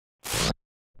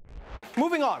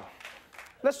Moving on,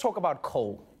 let's talk about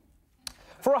coal.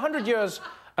 For 100 years,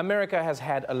 America has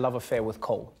had a love affair with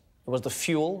coal. It was the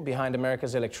fuel behind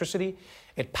America's electricity.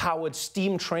 It powered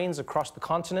steam trains across the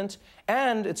continent,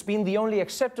 and it's been the only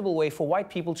acceptable way for white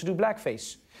people to do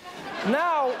blackface.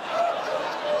 Now,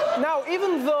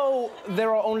 even though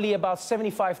there are only about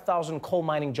 75,000 coal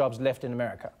mining jobs left in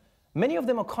America, many of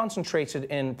them are concentrated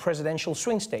in presidential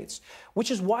swing states, which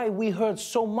is why we heard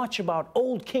so much about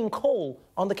Old King Coal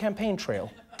on the campaign trail.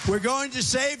 We're going to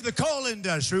save the coal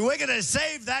industry. We're going to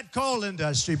save that coal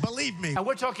industry, believe me. And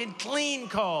we're talking clean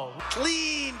coal.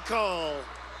 Clean coal.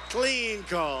 Clean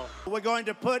coal. We're going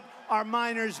to put our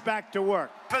miners back to work.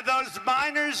 For those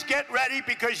miners, get ready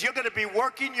because you're going to be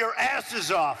working your asses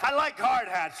off. I like hard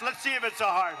hats. Let's see if it's a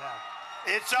hard hat.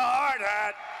 It's a hard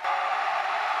hat.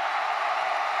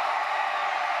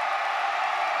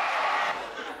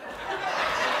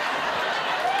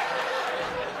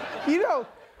 You know,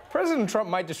 President Trump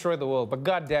might destroy the world, but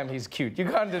goddamn, he's cute. You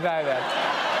can't deny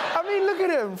that. I mean, look at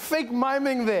him, fake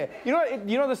miming there. You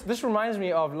know, this reminds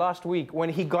me of last week when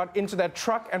he got into that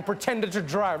truck and pretended to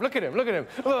drive. Look at him, look at him.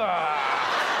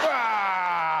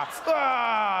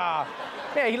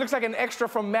 Yeah, he looks like an extra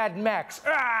from Mad Max.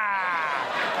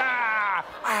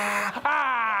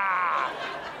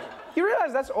 You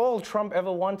realize that's all Trump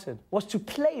ever wanted, was to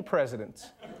play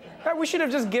president. We should have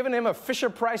just given him a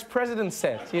Fisher-Price president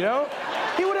set, you know?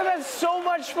 He would have had so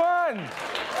much fun.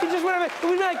 He just would have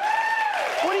been like,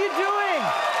 what are you doing?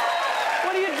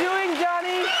 What are you doing,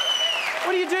 Johnny?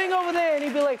 What are you doing over there? And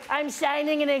he'd be like, I'm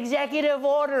signing an executive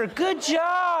order. Good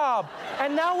job.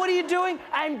 And now what are you doing?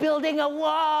 I'm building a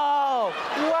wall.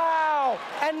 Wow.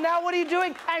 And now what are you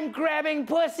doing? I'm grabbing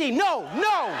pussy. No,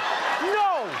 no,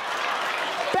 no.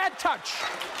 Bad touch.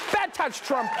 Bad touch,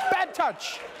 Trump. Bad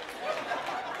touch.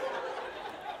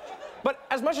 But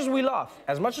as much as we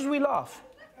laugh,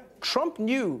 Trump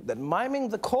knew that miming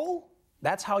the coal,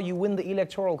 that's how you win the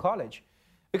Electoral College.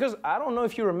 Because I don't know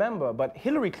if you remember, but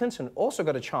Hillary Clinton also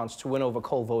got a chance to win over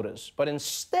coal voters. But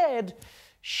instead,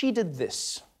 she did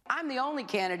this. I'm the only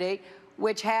candidate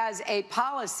which has a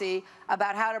policy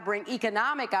about how to bring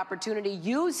economic opportunity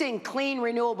using clean,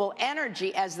 renewable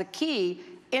energy as the key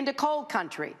into coal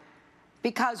country.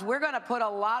 Because we're going to put a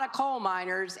lot of coal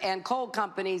miners and coal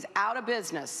companies out of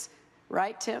business.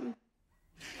 Right, Tim?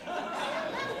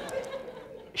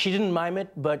 She didn't mime it,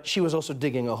 but she was also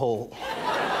digging a hole.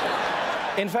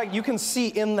 In fact, you can see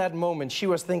in that moment, she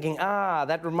was thinking,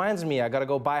 that reminds me, I gotta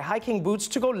go buy hiking boots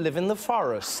to go live in the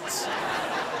forests.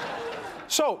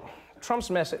 So, Trump's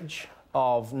message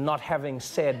of not having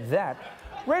said that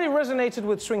really resonated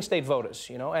with swing state voters,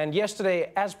 you know, and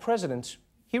yesterday, as president,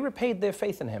 he repaid their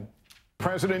faith in him.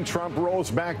 President Trump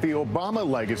rolls back the Obama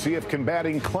legacy of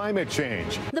combating climate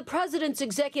change. The president's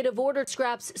executive order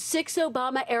scraps 6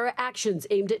 Obama-era actions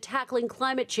aimed at tackling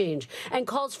climate change and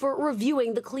calls for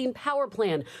reviewing the Clean Power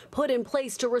Plan put in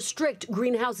place to restrict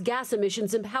greenhouse gas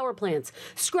emissions in power plants,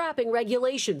 scrapping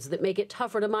regulations that make it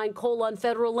tougher to mine coal on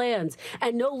federal lands,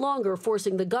 and no longer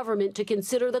forcing the government to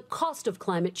consider the cost of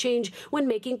climate change when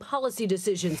making policy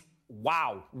decisions.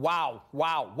 Wow, wow,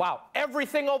 wow, wow.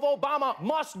 Everything of Obama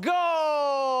must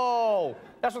go!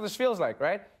 That's what this feels like,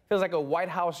 right? Feels like a White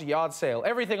House yard sale.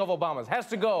 Everything of Obama's has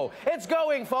to go. It's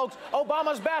going, folks.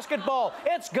 Obama's basketball,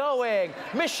 it's going.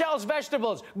 Michelle's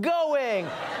vegetables, going.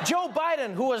 Joe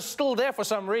Biden, who was still there for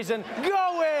some reason,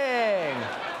 going.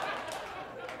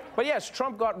 But yes,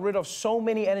 Trump got rid of so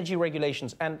many energy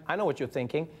regulations, and I know what you're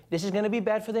thinking. This is going to be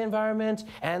bad for the environment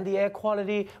and the air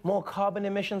quality, more carbon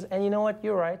emissions, and you know what?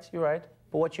 You're right, you're right.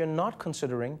 But what you're not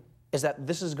considering is that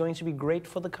this is going to be great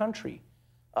for the country.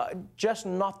 Just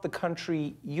not the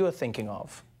country you're thinking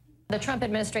of. The Trump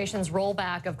administration's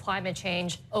rollback of climate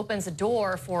change opens a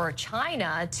door for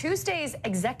China. Tuesday's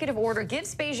executive order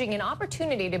gives Beijing an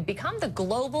opportunity to become the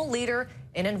global leader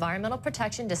in environmental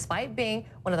protection, despite being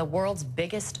one of the world's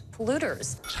biggest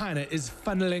polluters. China is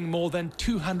funneling more than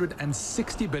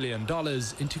 $260 billion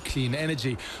into clean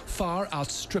energy, far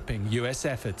outstripping U.S.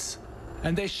 efforts.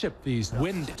 And they ship these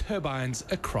wind turbines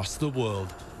across the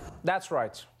world. That's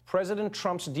right. President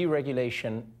Trump's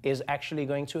deregulation is actually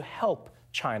going to help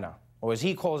China, or as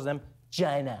he calls them,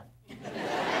 China.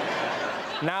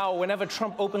 Now, whenever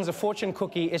Trump opens a fortune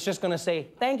cookie, it's just going to say,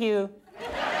 thank you.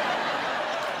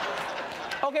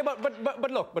 Okay,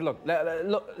 but look,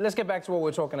 let's get back to what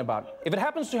we're talking about. If it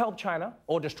happens to help China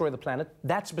or destroy the planet,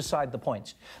 that's beside the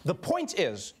point. The point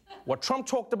is what Trump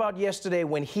talked about yesterday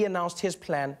when he announced his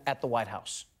plan at the White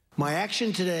House. My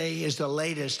action today is the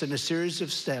latest in a series of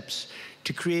steps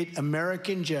to create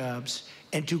American jobs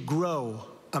and to grow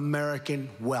American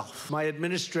wealth. My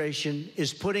administration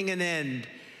is putting an end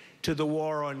to the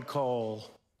war on coal.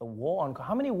 The war on coal?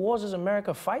 How many wars is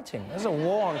America fighting? There's a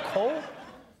war on coal?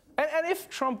 And if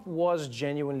Trump was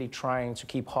genuinely trying to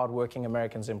keep hardworking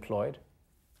Americans employed,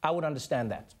 I would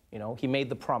understand that. You know, he made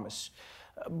the promise.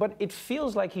 But it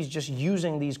feels like he's just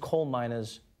using these coal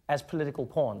miners as political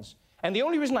pawns. And the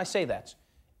only reason I say that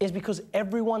is because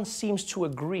everyone seems to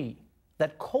agree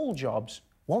that coal jobs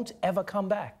won't ever come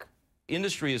back.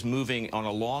 Industry is moving on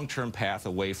a long-term path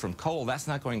away from coal. That's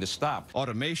not going to stop.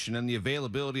 Automation and the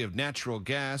availability of natural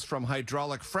gas from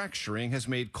hydraulic fracturing has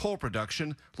made coal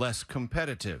production less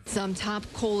competitive. Some top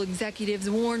coal executives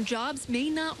warn jobs may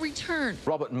not return.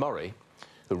 Robert Murray,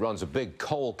 who runs a big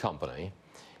coal company,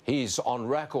 he's on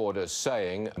record as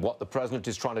saying what the president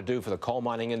is trying to do for the coal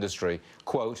mining industry,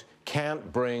 quote,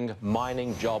 can't bring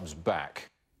mining jobs back.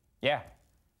 Yeah.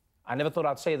 I never thought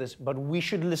I'd say this, but we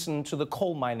should listen to the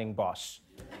coal mining boss.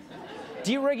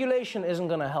 Deregulation isn't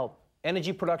going to help.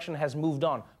 Energy production has moved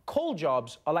on. Coal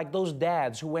jobs are like those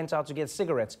dads who went out to get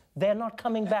cigarettes. They're not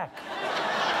coming back.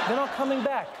 They're not coming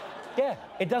back. Yeah,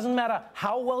 it doesn't matter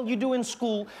how well you do in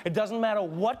school. It doesn't matter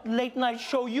what late-night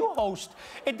show you host.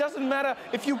 It doesn't matter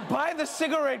if you buy the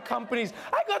cigarette companies.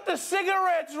 I got the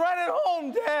cigarettes right at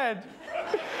home, Dad.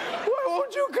 Why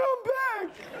won't you come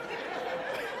back?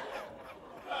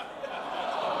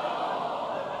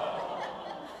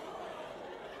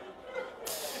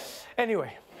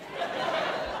 Anyway,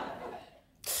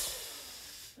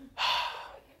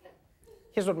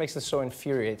 here's what makes this so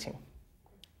infuriating.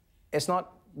 It's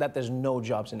not that there's no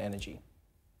jobs in energy.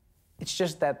 It's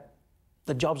just that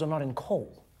the jobs are not in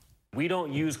coal. We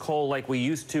don't use coal like we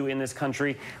used to in this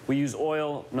country. We use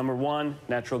oil, number one,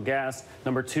 natural gas,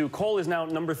 number two. Coal is now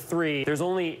number three. There's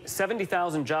only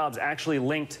 70,000 jobs actually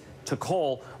linked to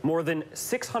coal. More than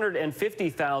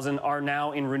 650,000 are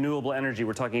now in renewable energy.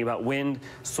 We're talking about wind,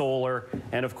 solar,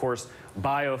 and of course,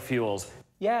 biofuels.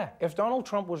 Yeah, if Donald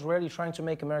Trump was really trying to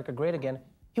make America great again,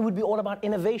 he would be all about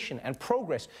innovation and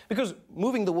progress, because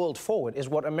moving the world forward is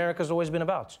what America's always been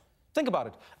about. Think about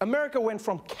it. America went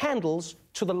from candles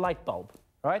to the light bulb,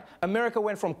 right? America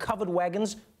went from covered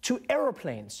wagons to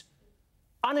airplanes.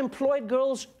 Unemployed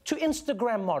girls to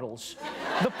Instagram models.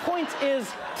 The point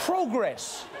is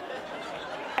progress.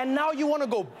 And now you want to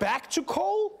go back to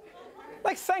coal?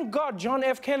 Like, thank God John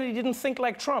F. Kennedy didn't think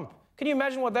like Trump. Can you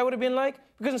imagine what that would have been like?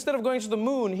 Because instead of going to the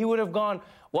moon, he would have gone,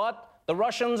 what? The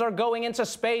Russians are going into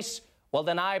space? Well,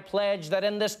 then I pledge that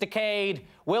in this decade,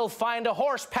 we'll find a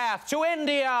horse path to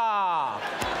India.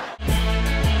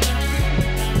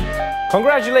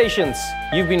 Congratulations!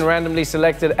 You've been randomly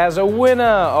selected as a winner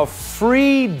of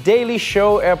free Daily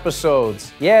Show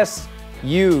episodes. Yes,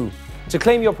 you. To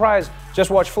claim your prize, just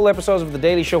watch full episodes of The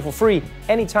Daily Show for free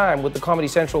anytime with the Comedy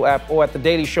Central app or at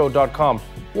thedailyshow.com.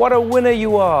 What a winner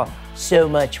you are! So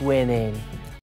much winning.